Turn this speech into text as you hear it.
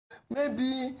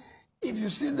Maybe if you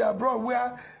see the abroad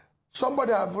where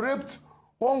somebody have raped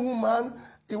one woman,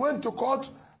 he went to court,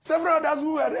 several others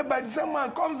who were raped by the same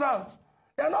man comes out.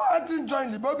 They are not acting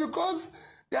jointly, but because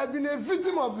they have been a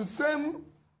victim of the same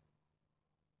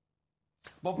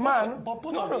man. But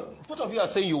both of you are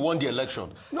saying you won the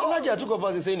election. No. Elijah took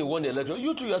up is saying you won the election.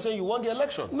 You two are saying you won the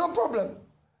election. No problem.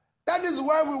 That is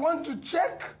why we want to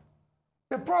check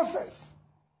the process.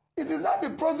 It is not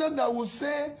the process that will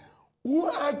say who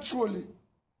actually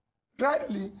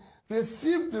rightly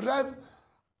received the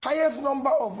highest number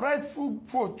of rightful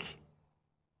votes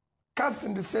cast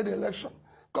in the said election.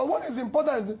 Because what is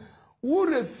important is who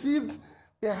received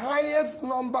the highest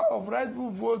number of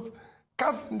rightful votes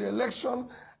cast in the election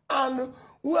and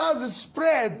who has the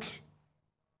spread.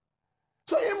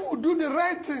 So if we do the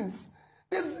right things,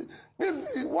 this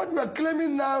is what we are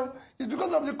claiming now is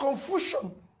because of the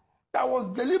confusion that was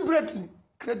deliberately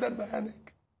created by INEC.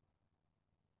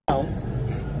 Now,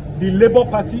 the Labour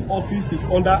Party office is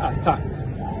under attack.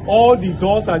 All the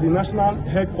doors at the national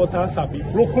headquarters have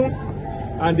been broken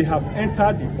and they have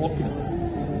entered the office,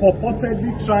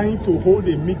 purportedly trying to hold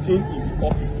a meeting in the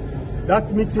office.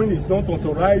 That meeting is not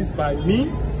authorized by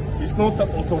me, it's not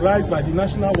authorized by the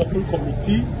National Working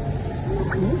Committee.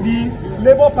 The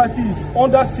Labour Party is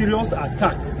under serious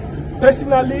attack,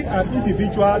 personally and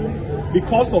individually,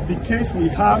 because of the case we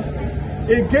have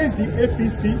against the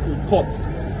APC in court.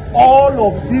 All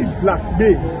of this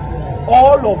blackmail,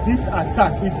 all of this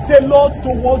attack is tailored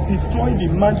towards destroying the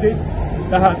mandate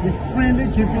that has been freely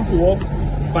given to us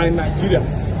by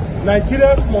Nigerians.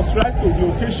 Nigerians must rise to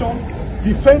the occasion,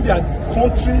 defend their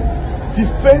country,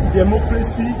 defend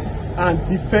democracy, and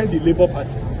defend the Labour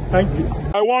Party. Thank you.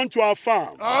 I want to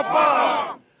affirm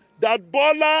that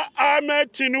Bola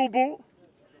Ahmed Tinubu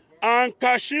and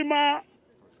Kashim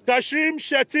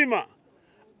Shettima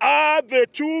are the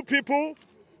two people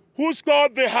who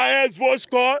scored the highest vote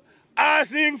score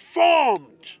as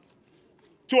informed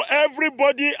to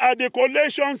everybody at the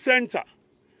collation center.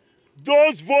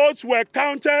 Those votes were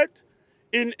counted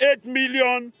in 8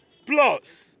 million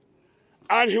plus,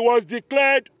 and he was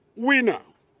declared winner,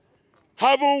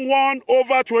 having won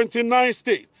over 29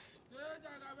 states.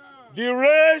 The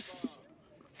race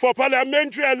for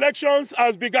parliamentary elections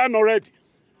has begun already,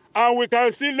 and we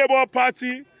can see Labour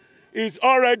Party is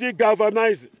already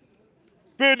galvanizing.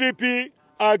 PDP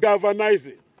are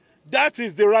galvanizing. That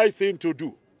is the right thing to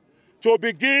do, to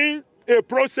begin a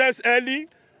process early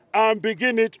and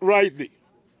begin it rightly.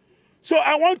 So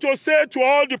I want to say to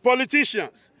all the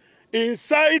politicians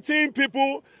inciting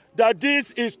people that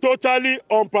this is totally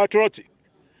unpatriotic.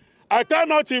 I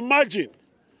cannot imagine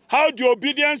how the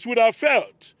obedience would have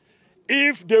felt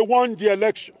if they won the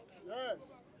election.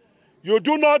 You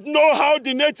do not know how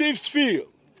the natives feel.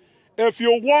 If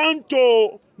you want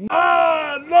to...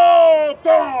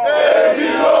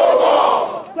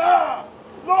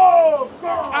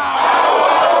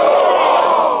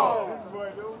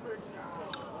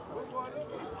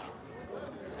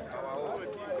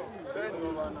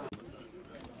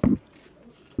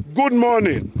 Good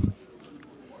morning,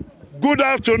 good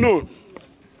afternoon,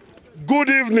 good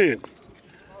evening.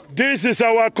 This is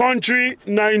our country,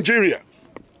 Nigeria.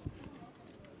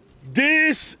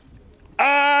 These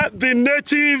are the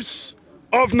natives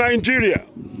of Nigeria.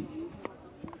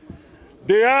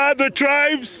 They are the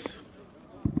tribes,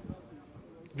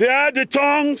 they are the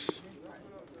tongues,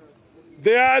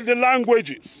 they are the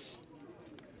languages.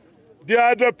 They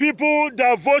are the people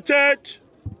that voted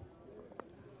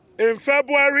in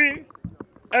February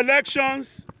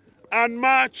elections and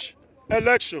March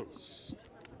elections.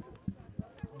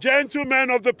 Gentlemen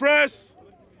of the press,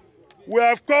 we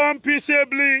have come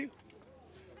peaceably,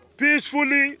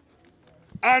 peacefully,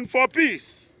 and for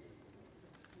peace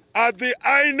at the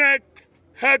INEC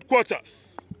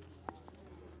headquarters.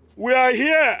 We are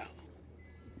here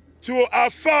to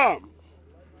affirm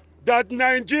that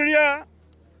Nigeria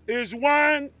is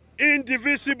one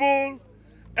indivisible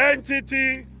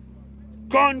entity,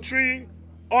 country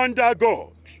under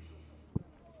God.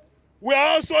 We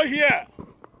are also here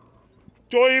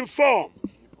to inform.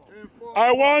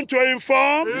 I want to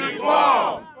inform.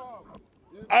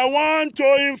 I want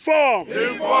to inform.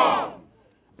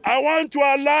 I want to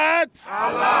alert.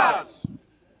 I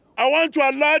want to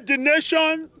alert the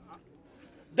nation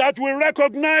that we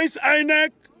recognize INEC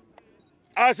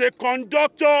as a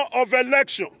conductor of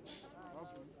elections,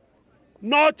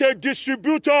 not a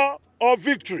distributor of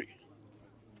victory.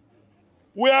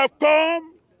 We have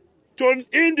come to an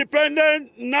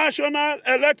independent National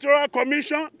Electoral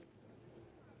Commission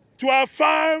to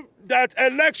affirm that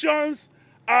elections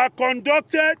are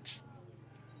conducted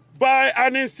by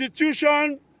an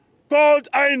institution called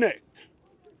INEC,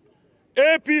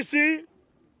 APC,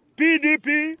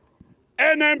 PDP,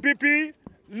 NMPP,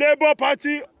 Labour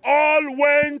Party all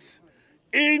went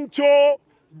into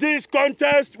this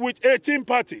contest with 18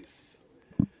 parties.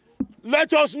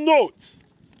 Let us note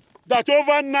that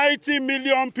over 90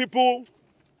 million people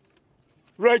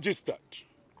registered.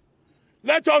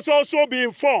 Let us also be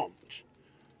informed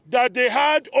that they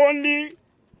had only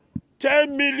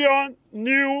 10 million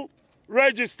new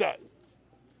registered.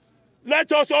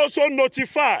 Let us also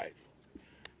notify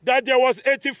that there was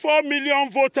 84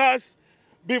 million voters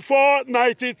before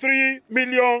 93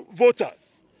 million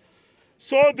voters.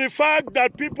 So the fact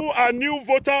that people are new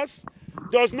voters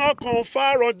does not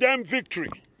confer on them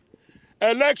victory.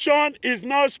 Election is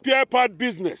not spare part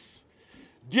business.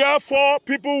 Therefore,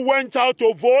 people went out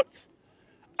to vote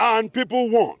and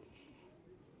people won.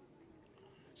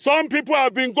 Some people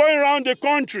have been going around the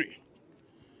country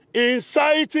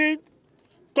inciting,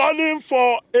 calling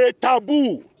for a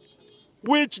taboo,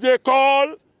 which they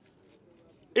call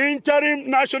interim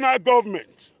national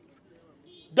government.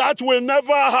 That will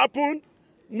never happen,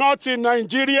 not in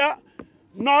Nigeria,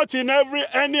 not in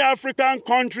any African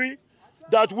country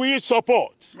that we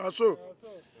support.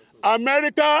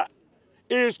 America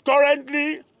is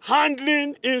currently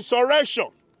handling insurrection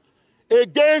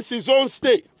against its own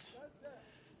state.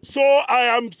 So I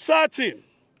am certain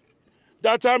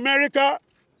that America,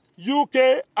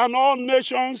 UK, and all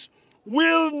nations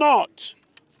will not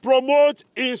promote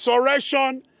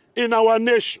insurrection in our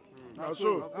nation.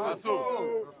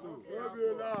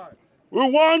 We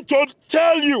want to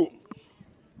tell you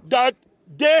that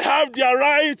they have their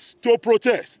rights to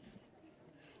protest.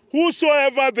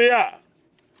 Whosoever they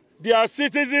are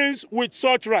citizens with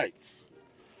such rights.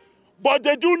 But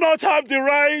they do not have the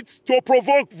right to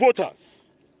provoke voters.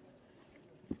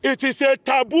 It is a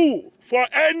taboo for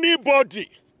anybody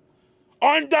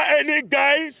under any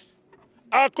guise,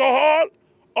 alcohol,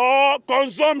 or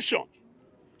consumption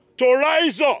to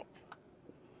rise up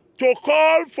to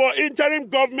call for interim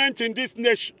government in this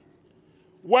nation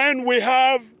when we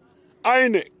have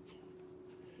INEC.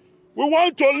 We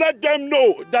want to let them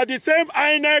know that the same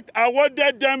INEC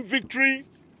awarded them victory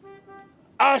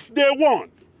as they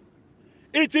won.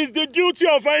 It is the duty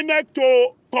of INEC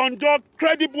to conduct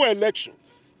credible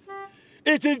elections.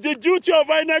 It is the duty of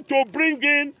INEC to bring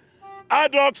in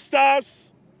ad hoc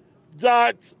staffs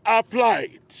that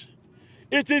applied.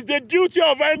 It is the duty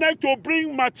of INEC to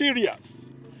bring materials.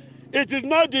 It is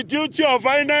not the duty of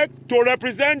INEC to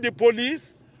represent the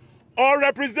police or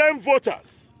represent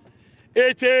voters.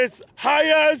 It is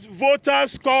highest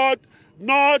voters scored,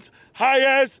 not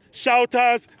highest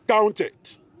shouters counted.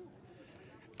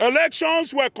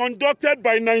 Elections were conducted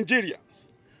by Nigerians,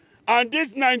 and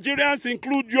these Nigerians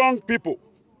include young people,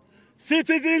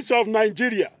 citizens of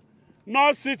Nigeria,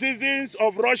 not citizens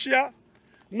of Russia,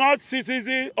 not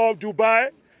citizens of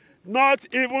Dubai, not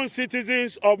even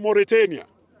citizens of Mauritania.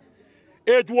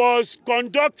 It was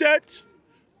conducted,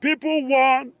 people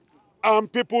won,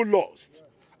 and people lost.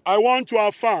 I want to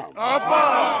affirm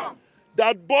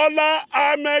that Bola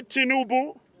Ahmed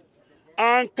Tinubu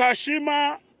and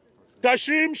Kashim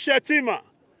Shettima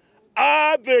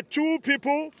are the two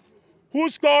people who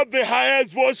scored the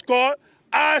highest vote score,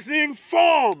 as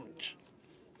informed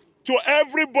to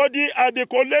everybody at the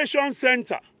collation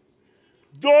center.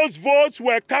 Those votes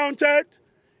were counted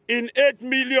in 8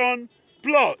 million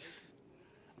plus,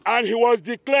 and he was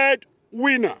declared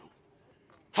winner,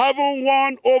 having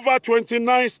won over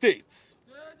 29 states.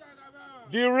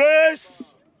 The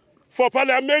race for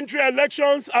parliamentary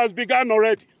elections has begun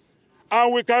already,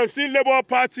 and we can see Labour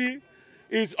Party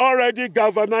is already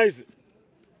galvanizing.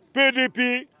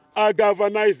 PDP are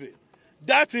galvanizing.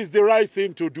 That is the right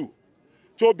thing to do,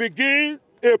 to begin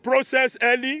a process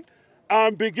early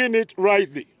and begin it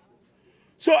rightly.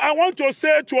 So I want to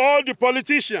say to all the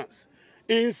politicians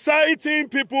inciting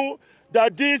people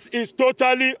that this is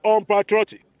totally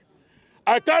unpatriotic.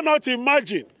 I cannot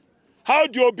imagine how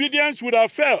the obedience would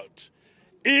have felt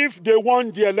if they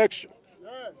won the election.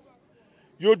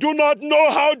 You do not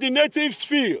know how the natives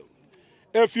feel.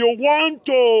 If you want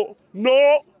to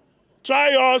know,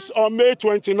 try us on May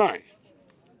 29.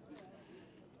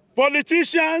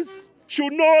 Politicians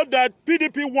should know that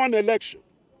PDP won election.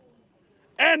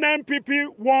 NMPP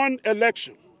won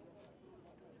election.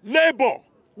 Labour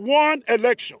won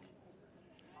election.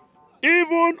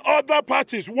 Even other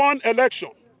parties won election.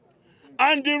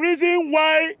 And the reason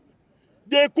why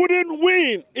they couldn't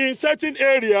win in certain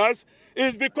areas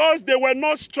is because they were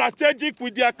not strategic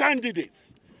with their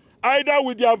candidates, either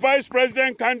with their vice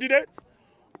president candidates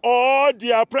or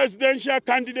their presidential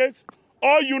candidates,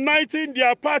 or uniting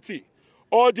their party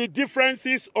or the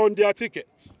differences on their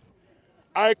tickets.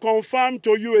 I confirm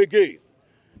to you again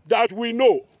that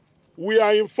we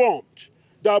are informed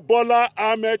that Bola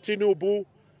Ahmed Tinubu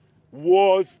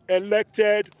was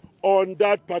elected on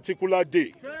that particular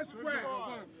day.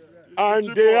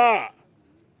 And they are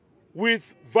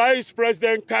with Vice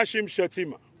President Kashim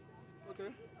Shettima.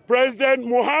 President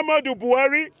Muhammadu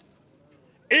Buhari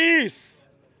is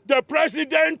the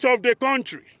president of the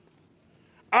country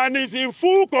and is in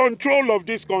full control of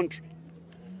this country.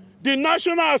 The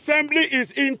National Assembly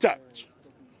is intact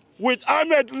with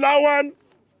Ahmed Lawan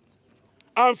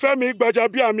and Femi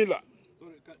Gbajabiamila.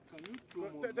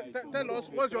 Tell us,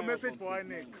 what's your message for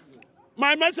INEC?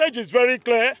 My message is very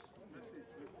clear.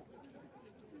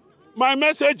 My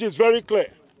message is very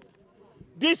clear.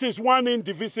 This is one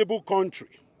indivisible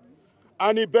country,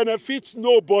 and it benefits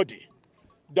nobody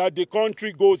that the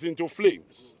country goes into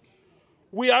flames.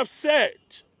 We have said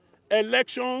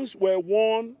elections were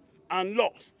won and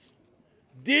lost.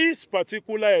 This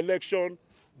particular election,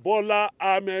 Bola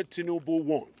Ahmed Tinubu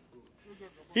won.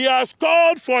 He has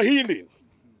called for healing.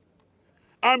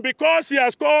 And because he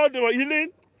has called for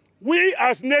healing, we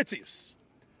as natives,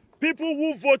 people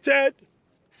who voted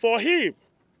for him,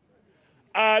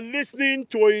 are listening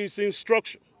to his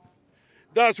instruction.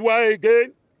 That's why,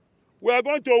 again, we are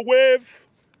going to wave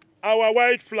our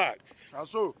white flag.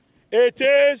 It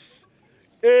is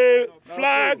a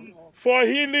flag for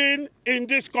healing in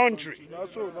this country.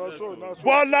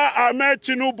 Bola Ahmed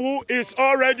Tinubu is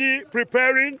already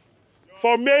preparing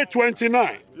for May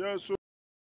 29.